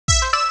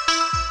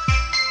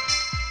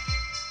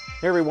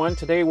Hey everyone,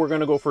 today we're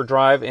going to go for a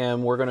drive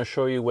and we're going to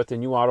show you what the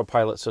new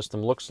Autopilot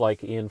system looks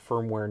like in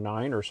firmware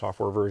 9 or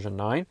software version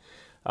 9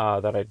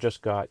 that I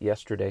just got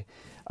yesterday.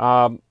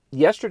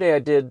 Yesterday I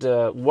did,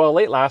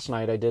 late last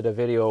night I did a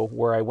video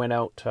where I went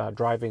out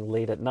driving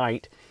late at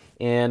night,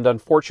 and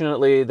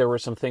unfortunately there were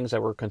some things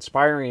that were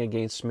conspiring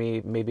against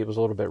me. Maybe it was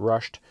a little bit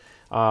rushed.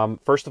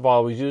 First of all,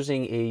 I was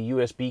using a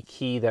USB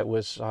key that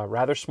was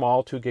rather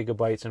small, 2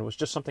 gigabytes, and it was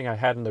just something I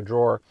had in the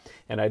drawer,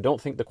 and I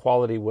don't think the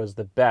quality was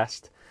the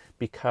best,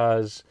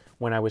 because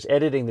when I was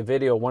editing the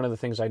video, one of the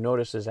things I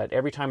noticed is that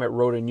every time it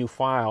wrote a new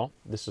file,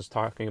 this is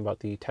talking about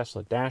the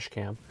Tesla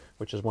Dashcam,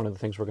 which is one of the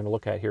things we're going to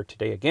look at here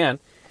today again,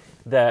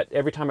 that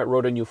every time it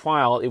wrote a new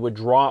file, it would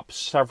drop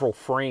several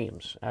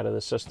frames out of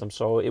the system.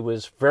 So it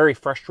was very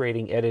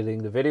frustrating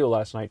editing the video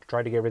last night to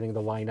try to get everything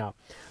to line up.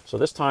 So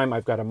this time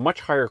I've got a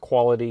much higher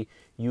quality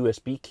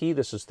USB key.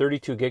 This is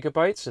 32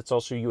 gigabytes. It's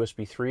also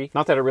USB 3.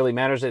 Not that it really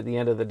matters at the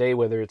end of the day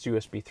whether it's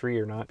USB 3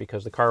 or not,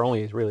 because the car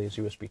only really is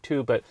USB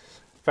 2, but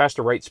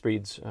faster write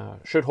speeds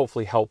should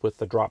hopefully help with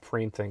the drop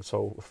frame thing.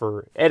 So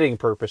for editing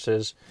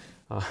purposes,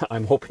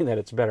 I'm hoping that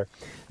it's better.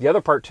 The other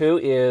part too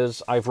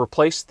is I've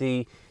replaced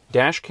the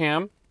dash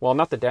cam. Well,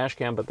 not the dash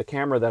cam, but the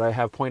camera that I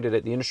have pointed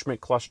at the instrument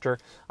cluster.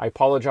 I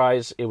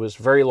apologize. It was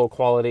very low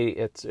quality.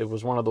 It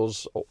was one of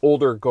those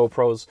older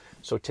GoPros.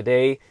 So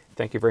today,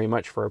 thank you very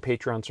much for our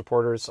Patreon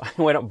supporters, I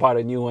went out and bought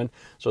a new one.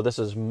 So this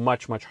is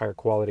much, much higher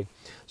quality.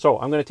 So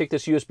I'm going to take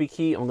this USB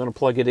key, I'm going to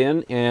plug it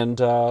in, and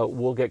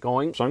we'll get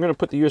going. So I'm going to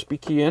put the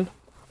USB key in,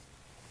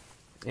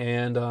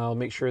 and I'll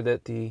make sure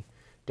that the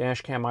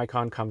dash cam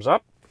icon comes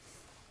up.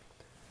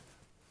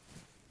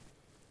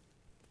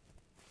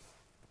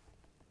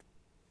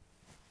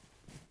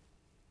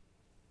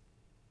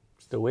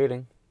 Still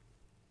waiting.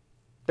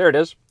 There it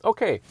is.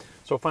 Okay,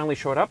 so it finally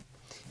showed up,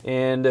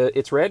 and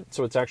it's red,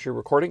 so it's actually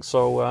recording.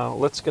 So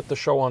let's get the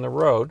show on the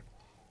road.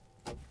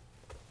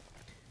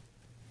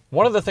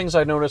 One of the things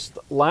I noticed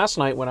last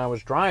night when I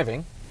was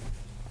driving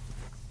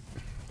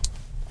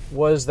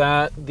was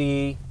that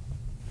the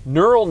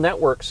neural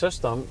network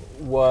system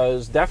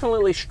was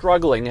definitely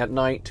struggling at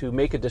night to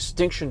make a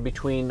distinction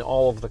between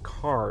all of the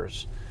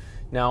cars.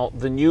 Now,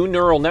 the new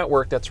neural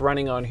network that's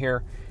running on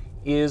here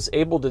is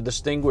able to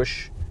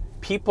distinguish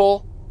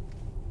people,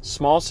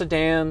 small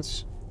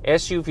sedans,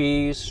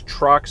 SUVs,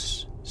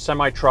 trucks,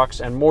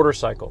 semi-trucks, and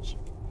motorcycles.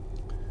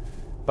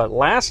 But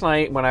last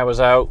night when I was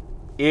out,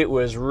 it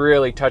was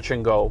really touch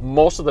and go.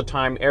 Most of the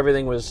time,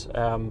 everything was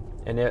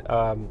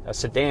a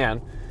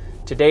sedan.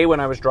 Today, when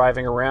I was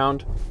driving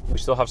around, we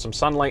still have some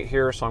sunlight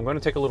here, so I'm going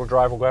to take a little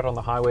drive. We'll go out on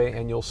the highway,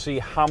 and you'll see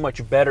how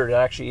much better it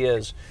actually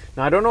is.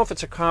 Now, I don't know if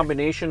it's a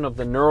combination of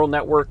the neural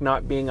network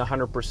not being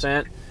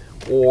 100%,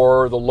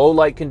 or the low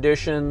light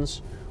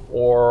conditions,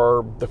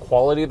 or the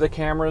quality of the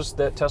cameras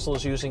that Tesla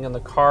is using in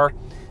the car,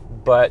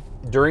 but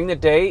during the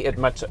day it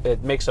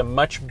makes a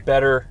much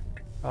better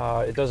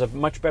it does a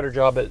much better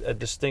job at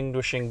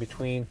distinguishing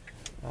between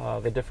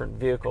the different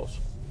vehicles.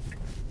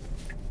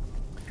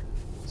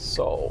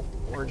 So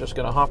we're just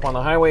going to hop on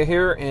the highway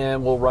here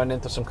and we'll run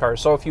into some cars.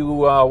 So if you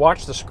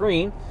watch the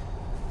screen,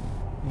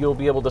 you'll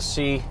be able to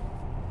see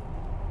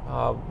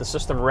the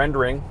system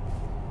rendering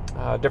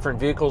different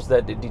vehicles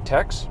that it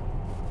detects.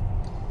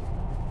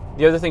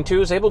 The other thing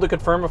too is able to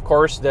confirm, of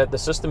course, that the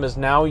system is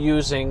now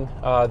using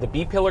the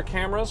B-pillar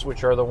cameras,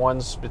 which are the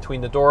ones between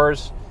the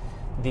doors,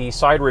 the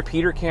side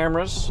repeater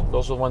cameras,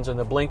 those are the ones in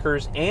the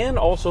blinkers, and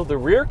also the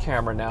rear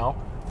camera now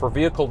for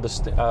vehicle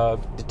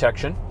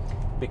detection,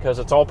 because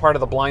it's all part of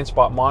the blind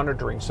spot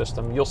monitoring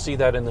system. You'll see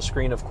that in the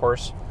screen, of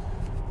course.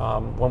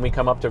 When we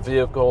come up to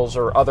vehicles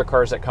or other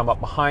cars that come up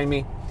behind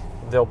me,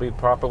 they'll be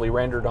properly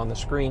rendered on the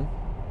screen.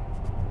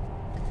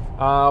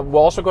 We'll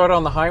also go out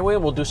on the highway.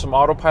 We'll do some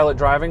autopilot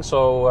driving,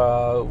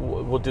 so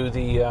we'll do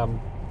the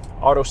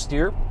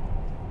Autosteer.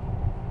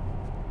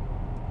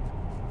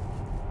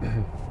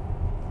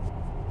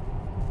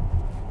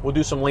 We'll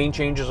do some lane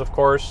changes, of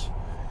course.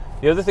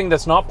 The other thing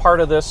that's not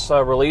part of this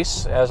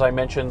release, as I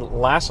mentioned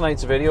last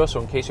night's video,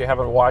 so in case you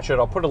haven't watched it,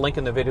 I'll put a link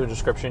in the video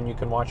description. You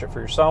can watch it for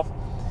yourself.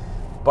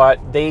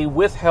 But they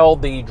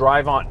withheld the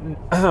drive on,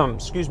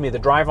 excuse me, the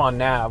drive on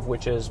nav,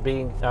 which is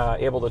being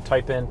able to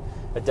type in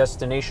a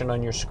destination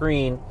on your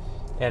screen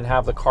and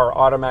have the car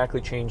automatically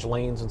change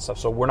lanes and stuff.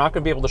 So we're not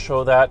going to be able to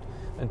show that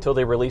until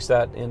they release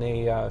that in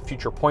a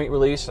future point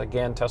release.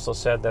 Again, Tesla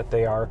said that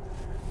they are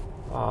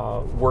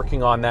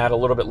working on that a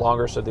little bit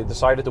longer, so they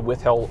decided to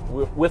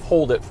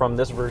withhold it from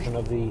this version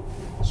of the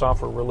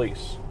software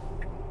release.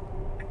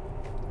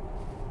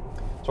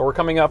 So we're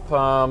coming up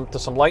to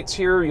some lights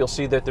here. You'll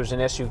see that there's an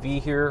SUV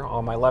here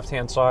on my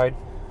left-hand side.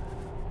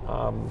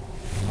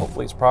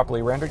 Hopefully it's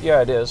properly rendered.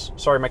 Yeah, it is.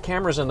 Sorry, my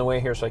camera's in the way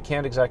here, so I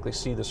can't exactly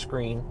see the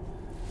screen.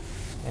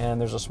 And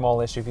there's a small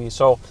SUV.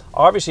 So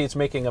obviously it's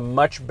making a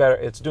much better,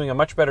 it's doing a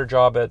much better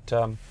job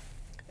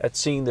at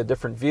seeing the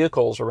different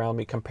vehicles around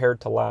me compared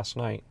to last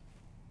night.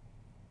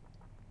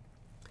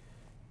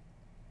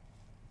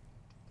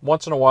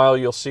 Once in a while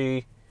you'll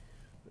see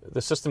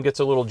the system gets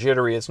a little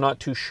jittery. It's not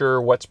too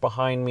sure what's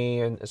behind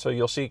me, and so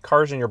you'll see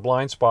cars in your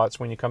blind spots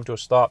when you come to a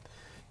stop.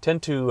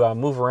 tend to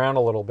move around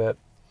a little bit.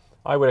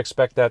 I would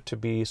expect that to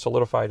be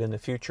solidified in the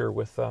future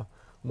with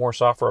more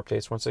software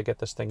updates once they get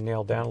this thing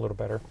nailed down a little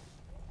better.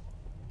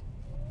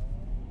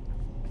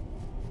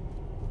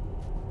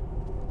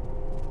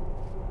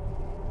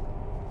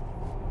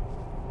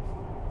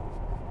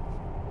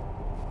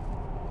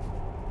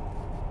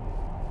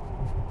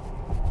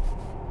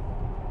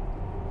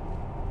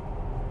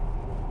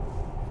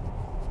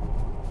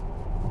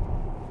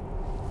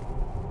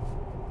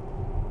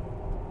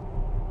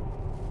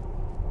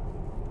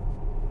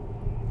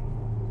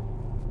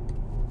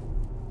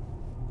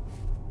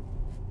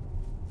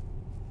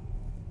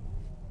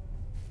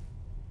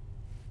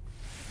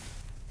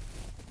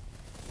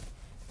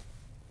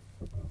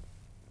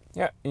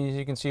 Yeah, as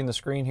you can see in the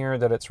screen here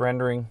that it's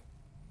rendering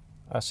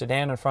a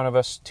sedan in front of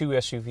us, 2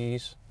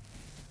 SUVs.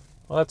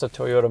 Well, that's a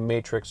Toyota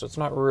Matrix, so it's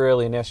not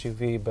really an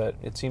SUV, but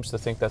it seems to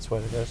think that's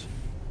what it is.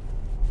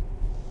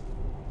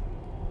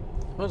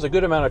 Well, there's a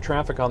good amount of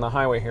traffic on the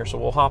highway here, so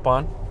we'll hop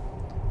on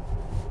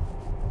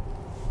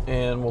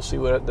and we'll see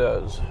what it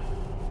does.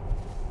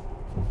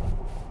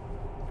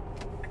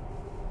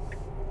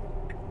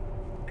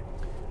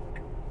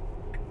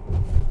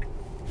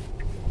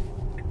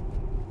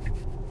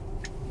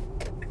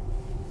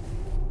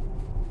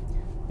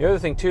 The other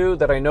thing too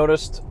that I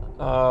noticed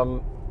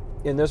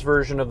in this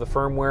version of the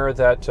firmware,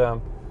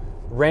 that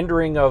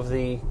rendering of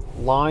the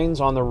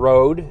lines on the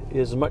road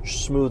is much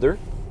smoother.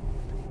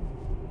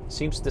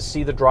 Seems to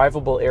see the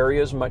drivable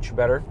areas much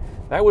better.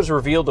 That was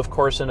revealed, of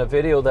course, in a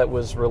video that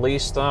was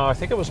released, I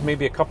think it was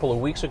maybe a couple of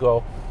weeks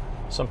ago.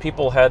 Some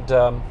people had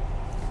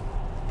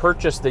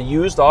purchased the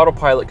used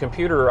Autopilot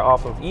computer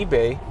off of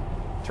eBay.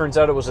 Turns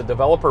out it was a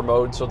developer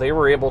mode, so they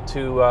were able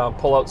to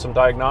pull out some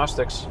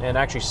diagnostics and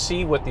actually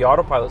see what the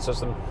Autopilot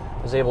system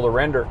is able to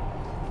render.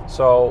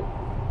 So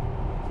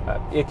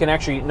it can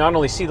actually not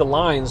only see the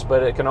lines,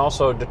 but it can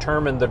also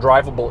determine the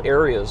drivable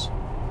areas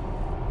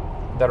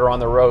that are on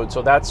the road.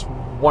 So that's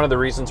one of the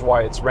reasons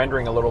why it's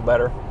rendering a little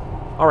better.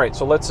 All right,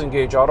 so let's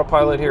engage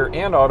Autopilot here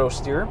and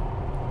Autosteer.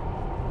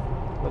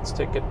 Let's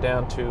take it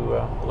down to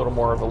a little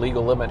more of a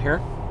legal limit here.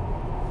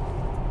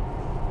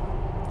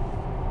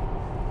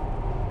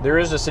 There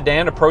is a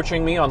sedan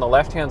approaching me on the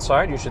left-hand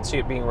side. You should see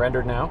it being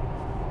rendered now.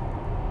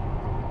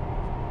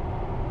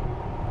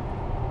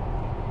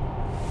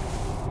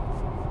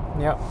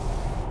 Yep.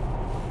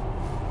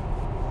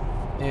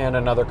 And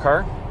another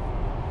car.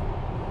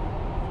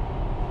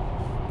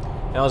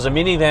 Now there's a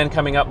minivan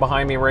coming up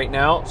behind me right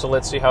now, so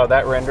let's see how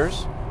that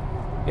renders.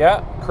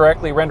 Yeah,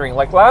 correctly rendering.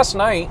 Like last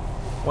night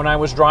when I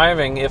was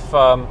driving, if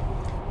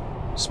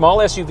small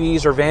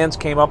SUVs or vans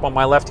came up on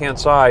my left-hand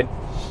side,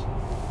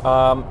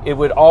 it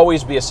would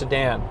always be a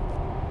sedan.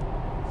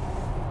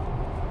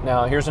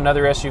 Now here's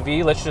another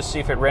SUV. Let's just see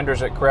if it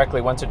renders it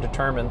correctly once it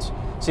determines.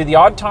 See, the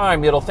odd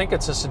time it'll think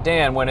it's a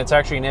sedan when it's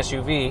actually an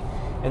SUV,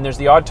 and there's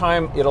the odd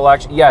time it'll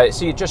actually, yeah,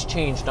 see, it just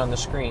changed on the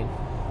screen.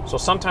 So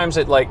sometimes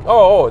it like,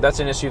 oh, that's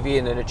an SUV,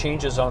 and then it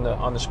changes on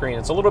the screen.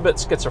 It's a little bit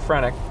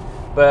schizophrenic,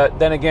 but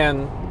then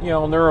again, you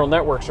know, neural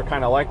networks are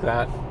kind of like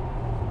that.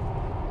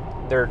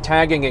 They're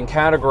tagging and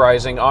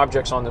categorizing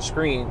objects on the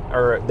screen,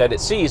 or that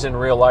it sees in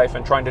real life,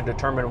 and trying to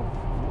determine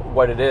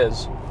what it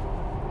is.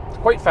 It's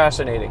quite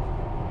fascinating.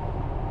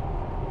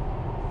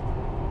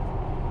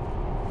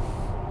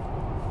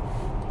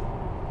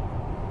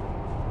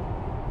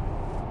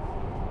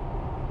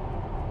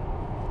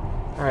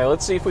 All right,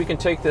 let's see if we can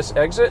take this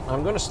exit.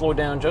 I'm going to slow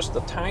down just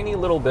a tiny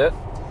little bit,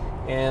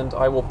 and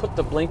I will put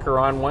the blinker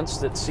on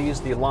once it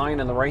sees the line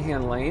in the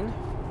right-hand lane.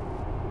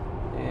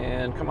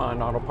 And come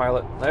on,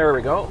 Autopilot. There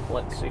we go.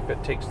 Let's see if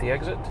it takes the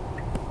exit.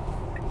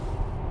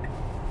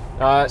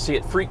 See,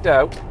 it freaked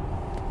out.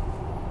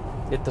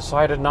 It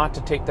decided not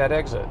to take that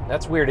exit.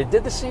 That's weird. It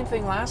did the same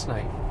thing last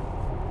night.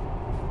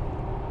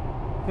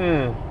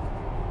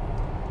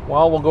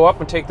 Well, we'll go up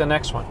and take the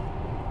next one.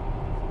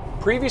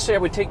 Previously, I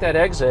would take that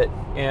exit,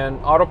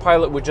 and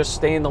Autopilot would just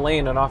stay in the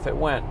lane, and off it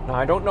went. Now,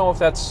 I don't know if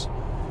that's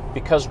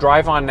because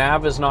Drive on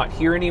Nav is not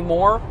here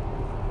anymore.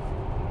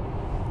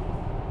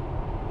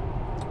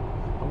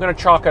 I'm going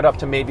to chalk it up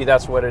to maybe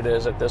that's what it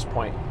is at this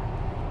point.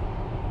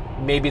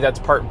 Maybe that's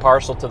part and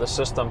parcel to the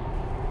system.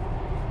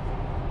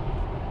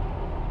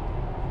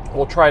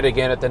 We'll try it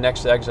again at the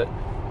next exit.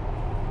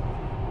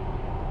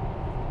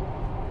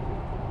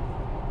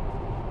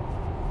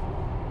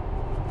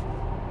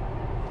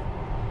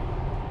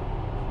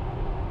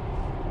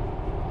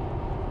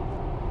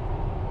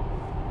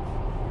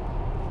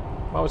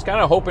 I was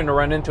kind of hoping to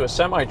run into a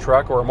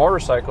semi-truck or a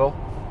motorcycle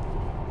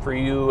for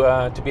you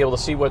to be able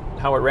to see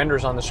how it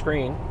renders on the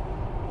screen.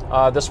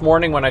 This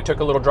morning when I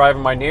took a little drive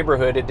in my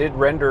neighborhood, it did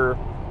render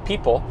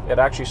people. It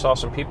actually saw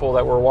some people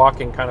that were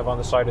walking kind of on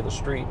the side of the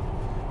street.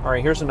 All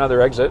right, here's another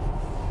exit.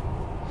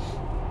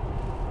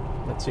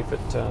 Let's see if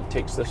it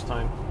takes this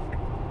time.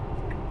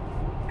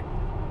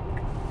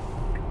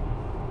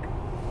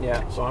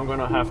 Yeah, so I'm going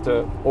to have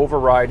to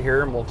override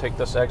here, and we'll take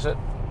this exit.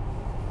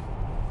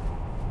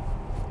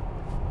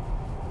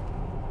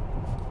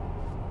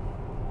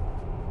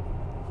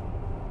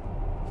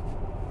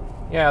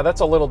 Yeah,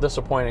 that's a little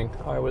disappointing.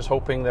 I was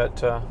hoping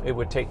that it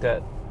would take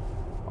that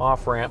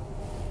off ramp.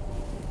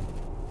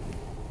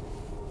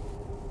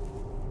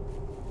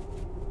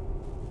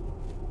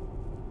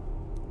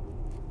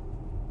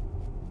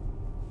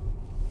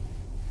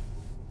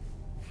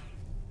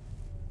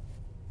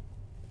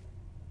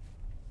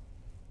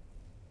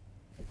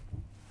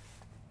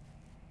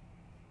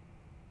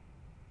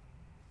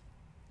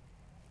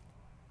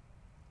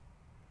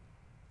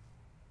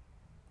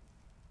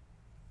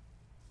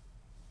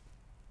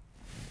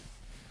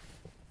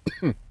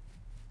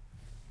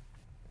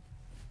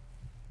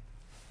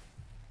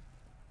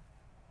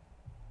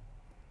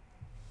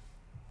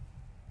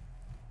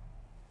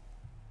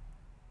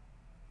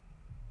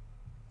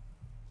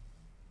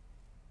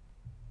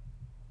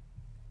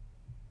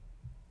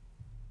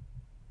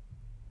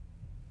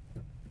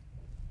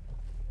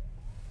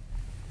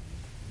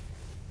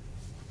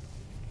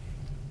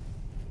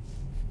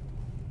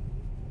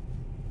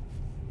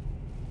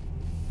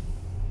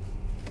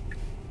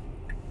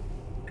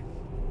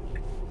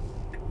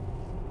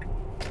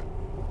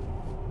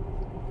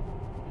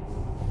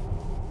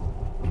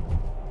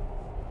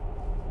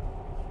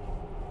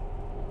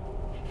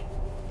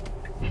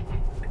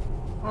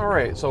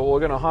 Alright, so we're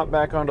going to hop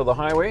back onto the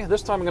highway.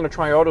 This time I'm going to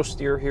try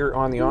Autosteer here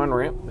on the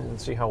on-ramp and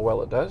see how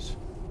well it does.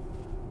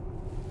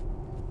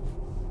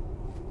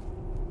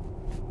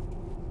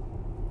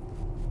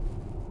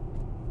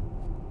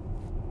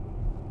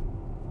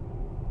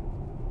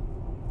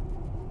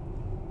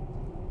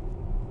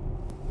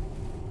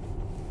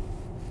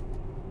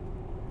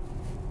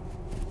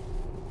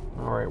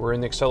 Alright, we're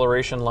in the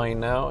acceleration line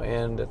now,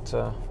 and it's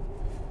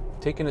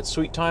taking its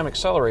sweet time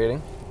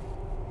accelerating.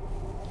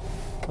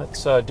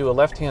 Let's do a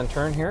left-hand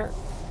turn here,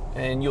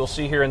 and you'll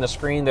see here in the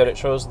screen that it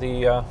shows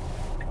the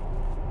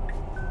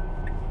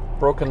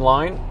broken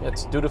line.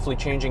 It's dutifully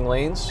changing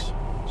lanes,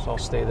 so I'll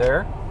stay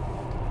there.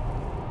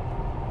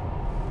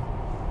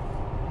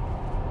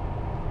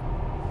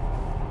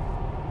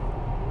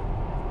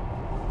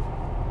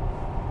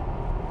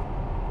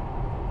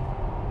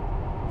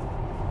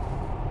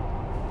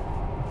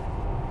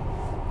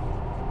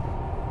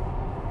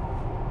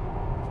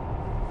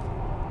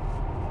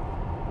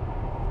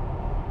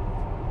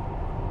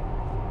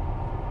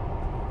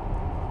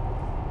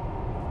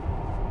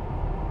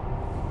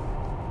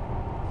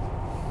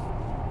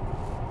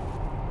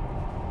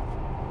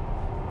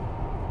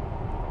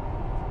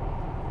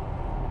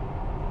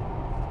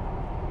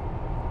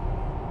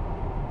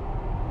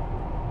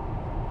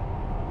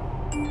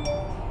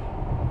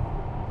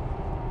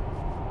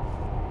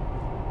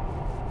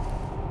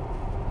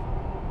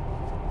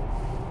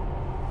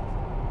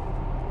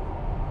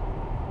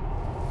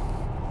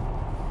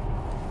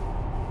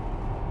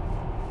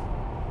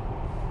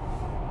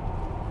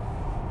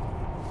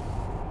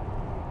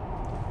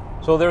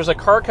 So there's a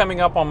car coming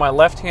up on my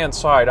left-hand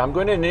side. I'm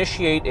going to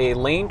initiate a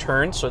lane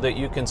turn so that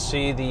you can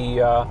see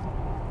the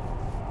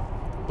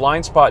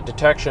blind spot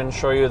detection,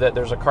 show you that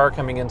there's a car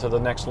coming into the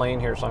next lane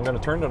here. So I'm going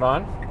to turn it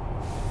on,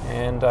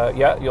 and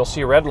yeah, you'll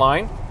see a red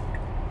line,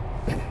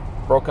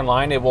 broken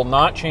line. It will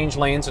not change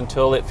lanes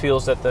until it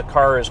feels that the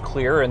car is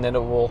clear, and then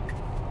it will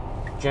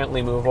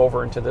gently move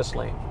over into this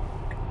lane.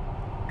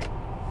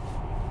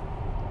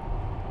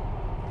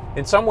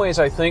 In some ways,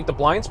 I think the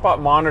blind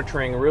spot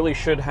monitoring really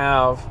should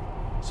have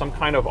some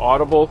kind of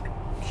audible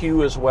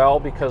cue as well,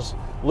 because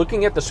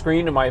looking at the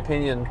screen, in my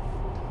opinion,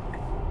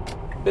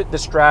 a bit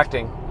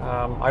distracting.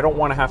 I don't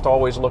want to have to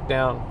always look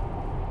down.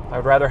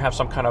 I'd rather have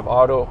some kind of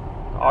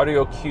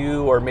audio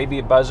cue, or maybe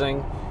a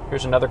buzzing.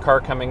 Here's another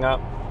car coming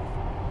up.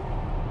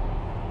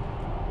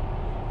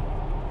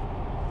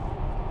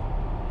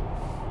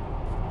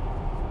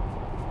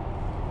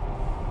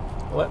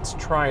 Let's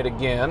try it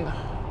again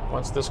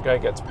once this guy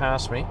gets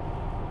past me.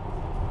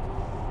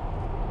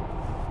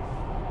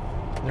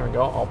 There we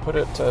go. I'll put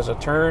it as a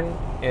turn.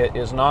 It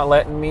is not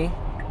letting me.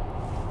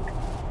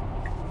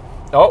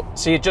 Oh,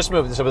 see, it just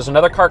moved. So there was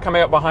another car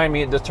coming up behind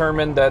me. It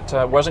determined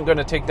that wasn't going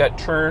to take that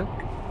turn,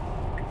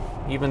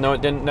 even though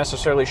it didn't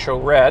necessarily show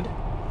red.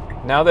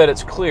 Now that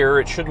it's clear,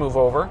 it should move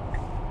over.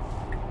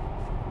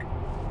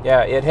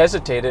 Yeah, it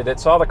hesitated. It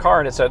saw the car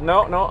and it said,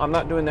 no, no, I'm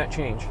not doing that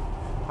change.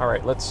 All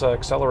right, let's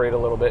accelerate a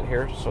little bit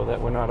here so that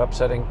we're not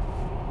upsetting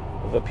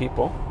the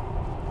people.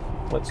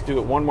 Let's do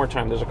it one more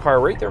time. There's a car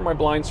right there in my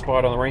blind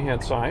spot on the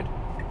right-hand side.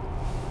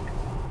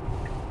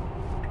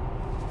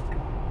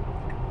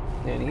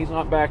 And he's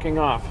not backing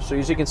off. So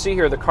as you can see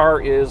here, the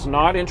car is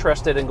not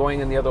interested in going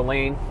in the other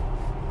lane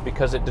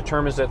because it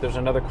determines that there's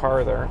another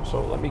car there.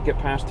 So let me get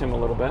past him a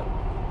little bit.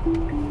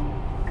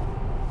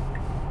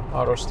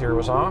 Auto steer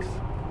was off.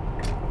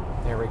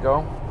 There we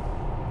go.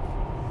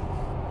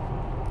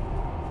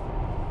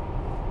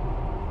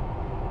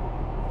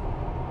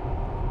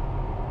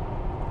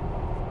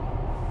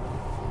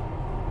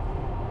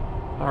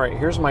 All right,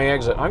 here's my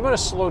exit. I'm going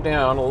to slow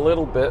down a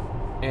little bit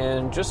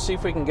and just see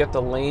if we can get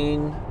the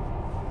lane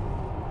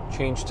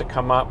change to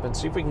come up, and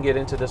see if we can get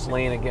into this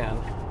lane again.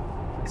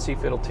 Let's see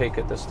if it'll take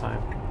it this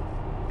time.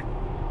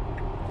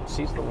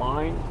 Sees the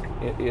line.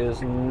 It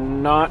is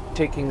not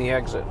taking the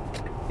exit.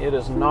 it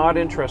is not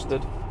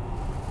interested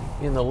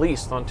in the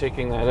least on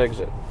taking that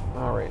exit.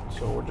 All right,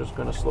 so we're just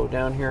going to slow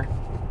down here.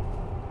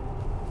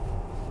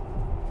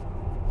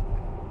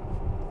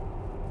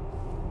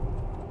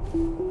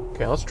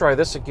 Okay, let's try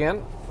this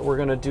again. We're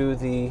going to do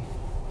the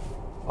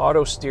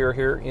auto steer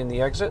here in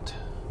the exit.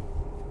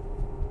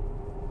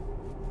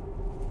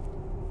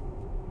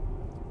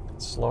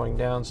 It's slowing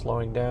down,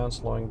 slowing down,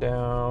 slowing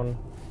down.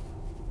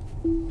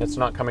 It's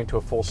not coming to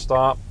a full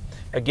stop.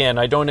 Again,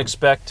 I don't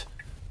expect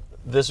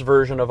this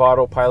version of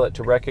Autopilot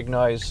to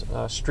recognize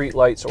street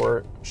lights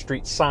or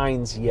street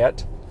signs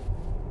yet.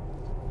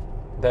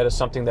 That is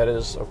something that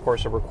is, of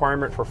course, a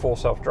requirement for full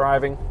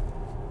self-driving.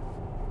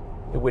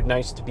 It would be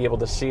nice to be able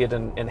to see it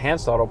in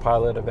enhanced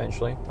Autopilot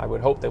eventually. I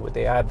would hope that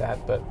they add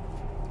that, but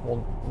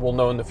we'll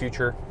know in the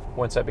future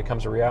once that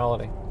becomes a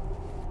reality.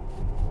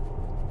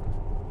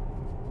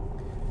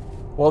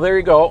 Well, there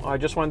you go. I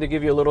just wanted to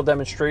give you a little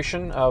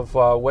demonstration of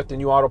what the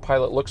new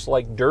Autopilot looks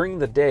like during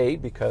the day,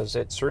 because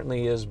it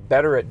certainly is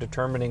better at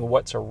determining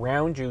what's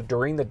around you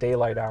during the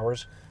daylight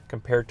hours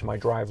compared to my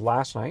drive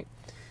last night.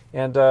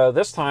 And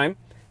this time,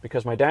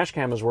 because my dash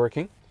cam is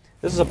working,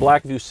 this is a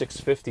Blackview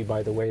 650,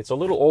 by the way. It's a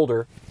little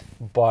older,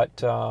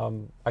 but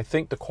I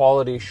think the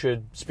quality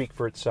should speak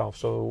for itself.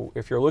 So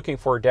if you're looking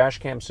for a dash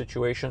cam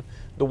situation,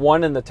 the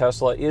one in the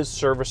Tesla is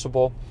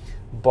serviceable,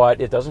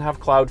 but it doesn't have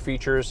cloud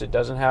features. It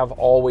doesn't have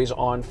always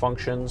on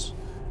functions,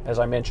 as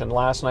I mentioned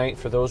last night.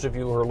 For those of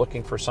you who are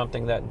looking for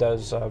something that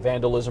does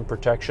vandalism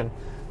protection,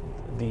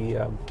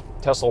 the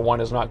Tesla one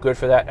is not good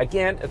for that.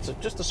 Again, it's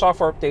just a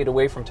software update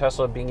away from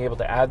Tesla being able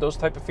to add those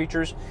type of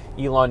features.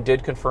 Elon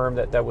did confirm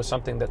that that was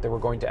something that they were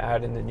going to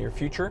add in the near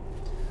future.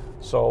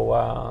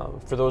 So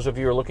for those of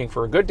you who are looking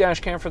for a good dash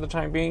cam for the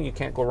time being, you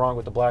can't go wrong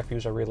with the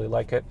Blackviews. I really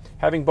like it.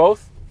 Having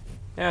both,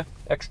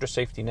 extra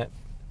safety net.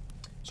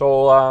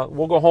 So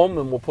we'll go home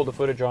and we'll pull the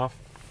footage off,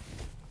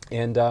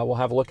 and we'll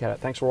have a look at it.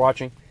 Thanks for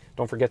watching.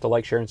 Don't forget to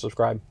like, share, and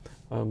subscribe.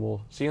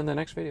 We'll see you in the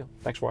next video.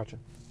 Thanks for watching.